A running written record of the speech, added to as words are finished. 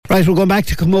Right, we're going back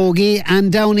to Camogie. Ann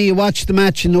Downey, you watched the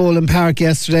match in Nolan Park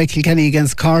yesterday, Kilkenny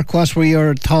against Cork. What were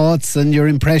your thoughts and your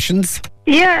impressions?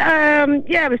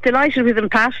 I was delighted with them,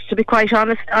 Pat, to be quite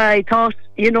honest. I thought,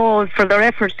 for their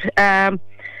effort,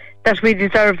 that we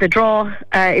deserved the draw,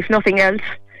 if nothing else.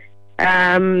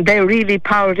 They really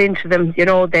powered into them.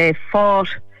 They fought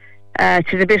to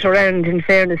the bitter end, in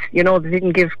fairness. They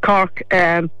didn't give Cork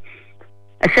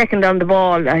a second on the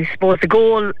ball. I suppose the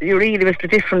goal really was the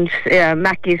difference.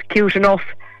 Mackie's cute enough.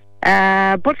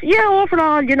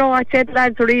 Overall, I'd say the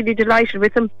lads were really delighted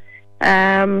with them.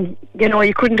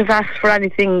 You couldn't have asked for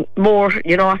anything more,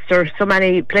 after so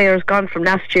many players gone from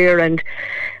last year and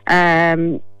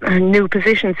new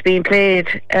positions being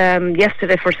played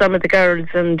yesterday for some of the girls,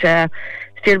 and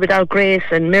still without Grace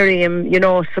and Miriam,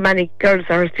 so many girls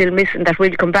are still missing that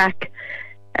will come back.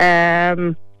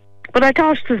 But I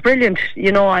thought it was brilliant,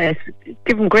 I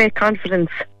give them great confidence,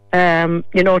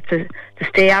 to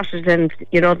stay at it, and,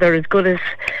 they're as good as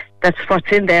that's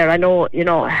what's in there. I know,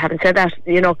 having said that,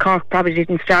 Cork probably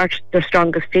didn't start their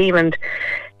strongest team, and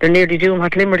they're nearly doing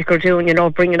what Limerick are doing,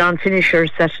 bringing on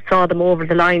finishers that saw them over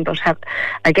the line, but have,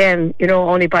 again,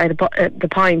 only by the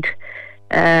point.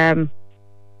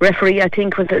 Referee, I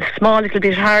think, was a small little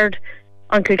bit hard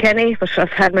on Kilkenny, but I've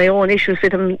had my own issues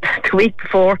with him the week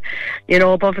before,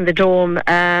 above in the dome.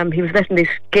 He was letting this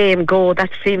game go.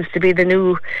 That seems to be the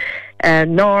new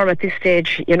norm at this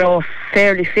stage,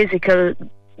 fairly physical,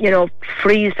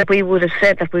 frees that we would have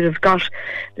said that we'd have got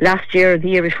last year or the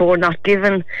year before, not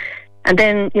given. And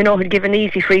then, he'd give an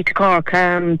easy free to Cork.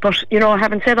 But,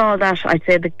 having said all that, I'd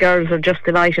say the girls are just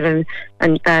delighted,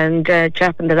 and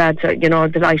Chap and the lads are,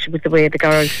 delighted with the way the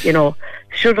girls,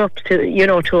 stood up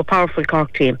to a powerful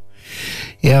Cork team.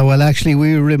 Yeah, well, actually,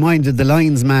 we reminded the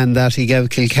linesman that he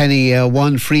gave Kilkenny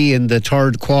 1 free in the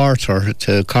third quarter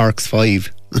to Cork's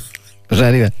 5. But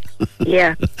anyway.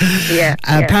 Yeah.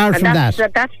 Apart from that,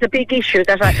 that's the big issue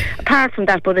apart from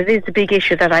that, but it is the big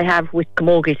issue that I have with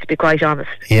Camogie, to be quite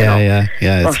honest. Yeah.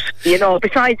 But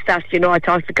besides that, I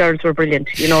thought the girls were brilliant.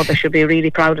 They should be really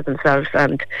proud of themselves,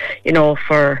 and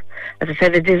for, as I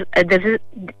said,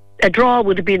 a draw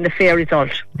would have been the fair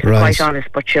result, to be quite honest.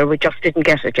 But sure, we just didn't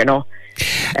get it.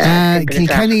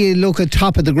 Kilkenny look a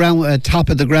top of the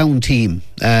ground team.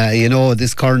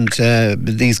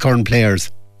 These current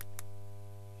players.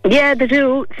 Yeah, they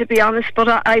do, to be honest.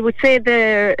 But I would say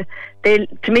to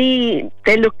me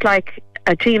they look like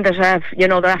a team that have,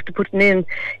 they're after putting in,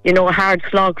 a hard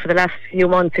slog for the last few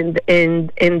months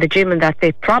in the gym, and that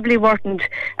they probably weren't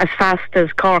as fast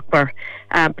as Cork were.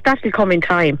 But that will come in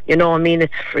time.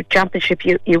 It's for championship.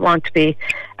 You want to be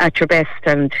at your best,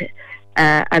 and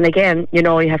again, you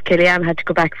have Kellyanne had to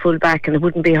go back full back, and it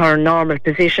wouldn't be her normal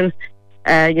position.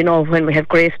 When we have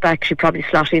Grace back, she'd probably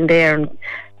slot in there,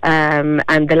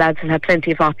 and the lads will have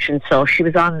plenty of options. So she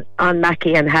was on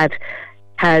Mackie and had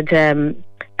a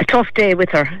tough day with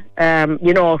her.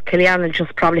 Kellyanne will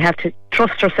just probably have to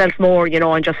trust herself more,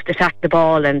 and just attack the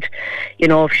ball, and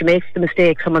if she makes the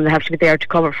mistake, someone will have to be there to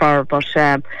cover for her. But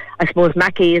I suppose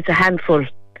Mackie is a handful.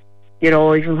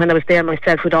 Even when I was there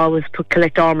myself, would always put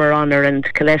Colette Armour on her, and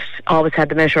Colette always had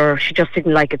the measure. She just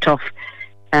didn't like it tough.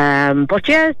 But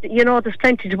yeah, there's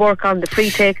plenty to work on. The free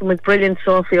taking was brilliant.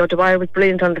 Sophie O'Dwyer was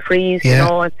brilliant on the frees.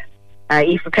 And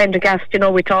Aoife Pendergast,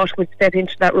 we thought would step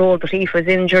into that role, but Aoife is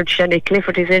injured. Shelley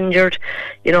Clifford is injured.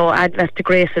 Add that to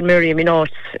Grace and Miriam.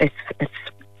 It's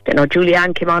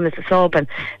Julianne came on as a sub and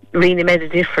really made a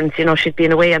difference. She'd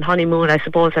been away on honeymoon, I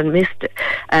suppose, and missed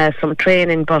some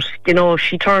training, but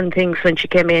she turned things when she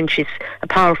came in. She's a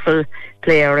powerful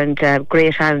player and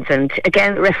great hands. And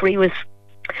again, the referee was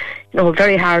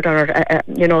very hard on her,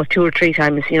 2 or 3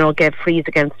 times, gave frees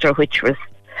against her, which was,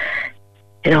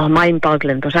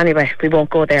 mind-boggling. But anyway, we won't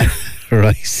go there.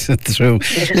 Right, true.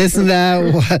 Listen,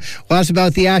 what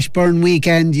about the Ashbourne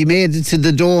weekend? You made it to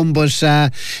the Dome, but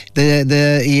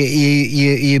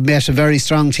you met a very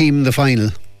strong team in the final.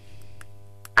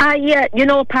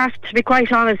 Pat, to be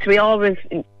quite honest, we always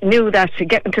knew that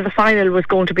getting to the final was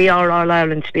going to be our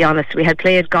All-Ireland, to be honest. We had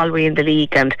played Galway in the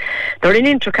league, and they're an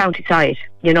inter-county side.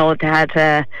 They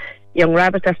had young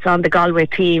Rabbit that's on the Galway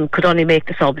team, could only make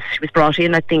the subs. She was brought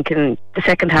in, I think, in the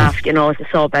second half, as a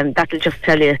sub, and that'll just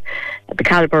tell you the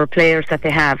calibre of players that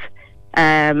they have.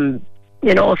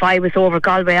 If I was over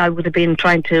Galway, I would have been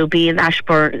trying to be in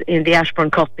the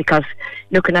Ashbourne Cup, because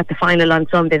looking at the final on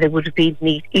Sunday, they would have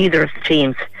beaten either of the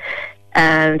teams.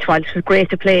 And while it was great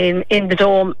to play in the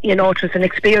Dome, it was an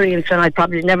experience, and I'd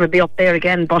probably never be up there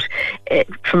again. But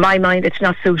from my mind, it's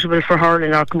not suitable for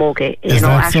hurling or camogie. Is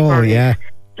that Ashbourne, so? Yeah.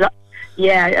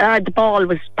 Yeah, the ball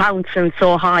was bouncing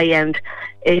so high, and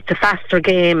it's a faster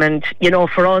game, and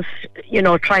for us,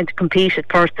 trying to compete at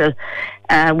Purcell,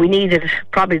 we needed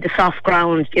probably the soft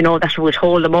ground, that would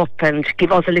hold them up and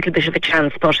give us a little bit of a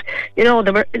chance. But they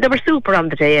were super on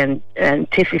the day, and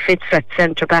Tiffy Fitz at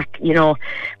centre back,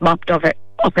 mopped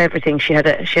up everything. She had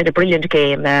a brilliant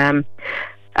game.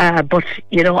 But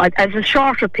as a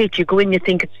shorter pitch, you go in, you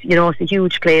think it's a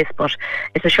huge place, but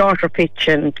it's a shorter pitch,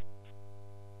 and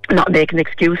not making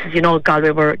excuses.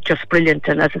 Galway were just brilliant,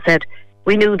 and as I said,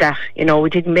 we knew that. We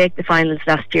didn't make the finals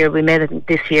last year, we made it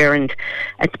this year, and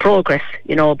it's progress.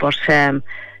 But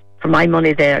for my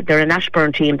money, they're an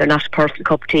Ashburn team, they're not a Purcell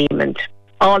Cup team, and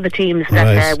all the teams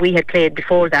that we had played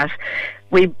before that,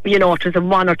 it was a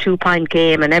 1 or 2 point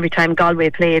game, and every time Galway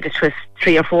played, it was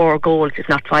 3 or 4 goals, if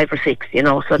not 5 or 6.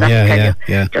 So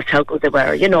that's just how good they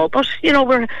were. But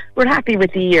we're happy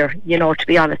with the year. To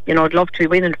be honest, I'd love to be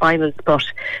winning finals, but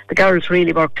the girls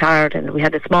really worked hard, and we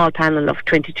had a small panel of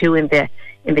 22 in the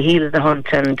heel of the hunt,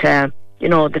 and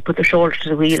they put their shoulder to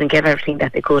the wheel and gave everything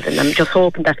that they could. And I'm just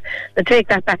hoping that they take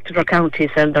that back to their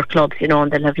counties and their clubs, and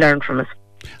they'll have learned from us.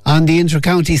 On the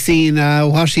inter-county scene,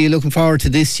 what are you looking forward to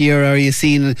this year? Are you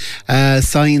seeing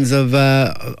signs of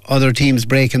other teams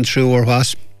breaking through, or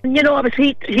what? I was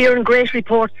hearing great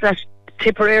reports that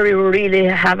Tipperary were really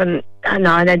having, and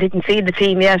I didn't see the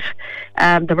team yet.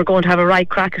 They were going to have a right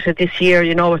crack at it this year,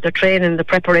 with their training, the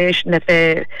preparation that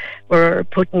they were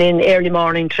putting in, early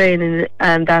morning training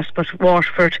and that. But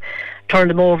Waterford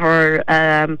turned them over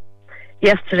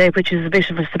yesterday, which is a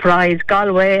bit of a surprise.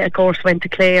 Galway, of course, went to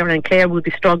Clare, and Clare will be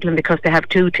struggling because they have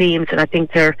 2 teams, and I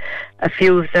think there are a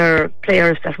few of their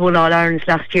players that won All-Irelands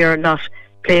last year and not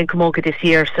playing Camogie this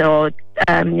year, so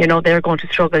they're going to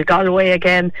struggle. Galway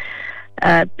again,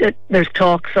 there's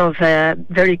talks of a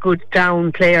very good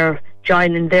down player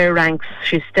joining their ranks.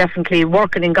 She's definitely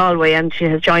working in Galway, and she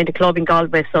has joined a club in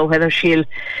Galway, so whether she'll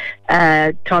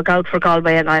talk out for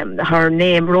Galway, and her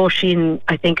name, Roisin,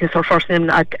 I think is her first name,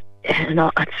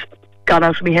 it's gone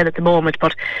out of my head at the moment,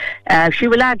 but she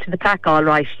will add to the pack all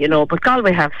right, but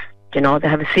Galway have, they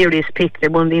have a serious pick. They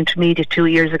won the intermediate 2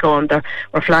 years ago, and they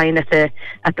were flying at the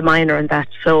minor and that,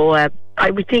 so I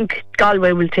would think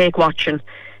Galway will take watching.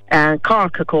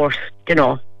 Cork, of course,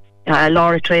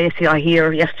 Laura Treacy, I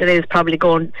hear yesterday, is probably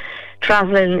going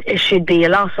travelling. It should be a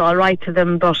loss all right to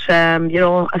them, but as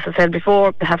I said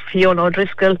before, they have Fiona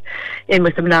O'Driscoll in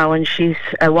with them now, and she's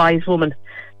a wise woman,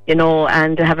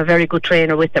 and they have a very good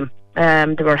trainer with them.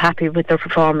 They were happy with their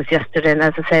performance yesterday, and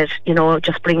as I said,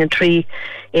 just bringing 3,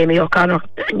 Amy O'Connor,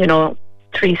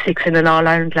 3-6 in an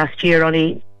All-Ireland last year,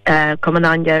 only coming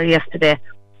on there yesterday,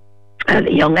 and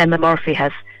the young Emma Murphy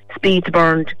has speed to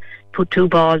burn, put 2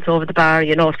 balls over the bar,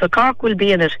 so Cork will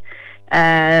be in it,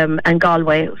 and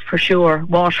Galway for sure.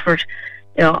 Waterford,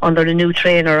 under the new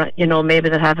trainer, maybe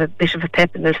they'll have a bit of a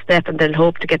pep in their step, and they'll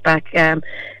hope to get back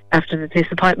after the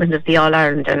disappointment of the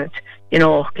All-Ireland. And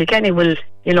Kilkenny will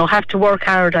have to work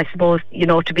hard, I suppose,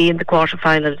 to be in the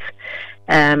quarterfinals,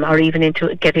 or even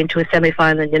get into a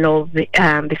semi-final,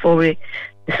 before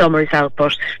the summer is out.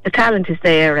 But the talent is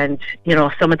there, and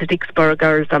some of the Dixburgh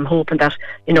girls, I'm hoping that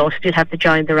still have to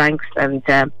join the ranks, and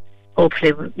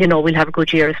hopefully we'll have a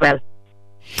good year as well.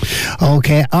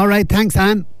 Okay, all right, thanks,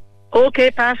 Ann.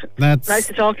 Okay, Pat. Nice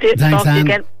to talk to you. Thanks, talk Ann. to you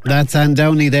again. That's Ann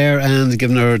Downey there, and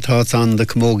giving her thoughts on the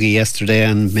Camogie yesterday,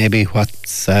 and maybe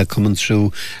what's coming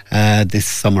through this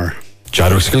summer.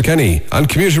 Jadrux Kilkenny on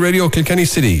Community Radio Kilkenny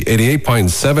City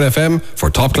 88.7 FM for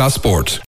top class sport.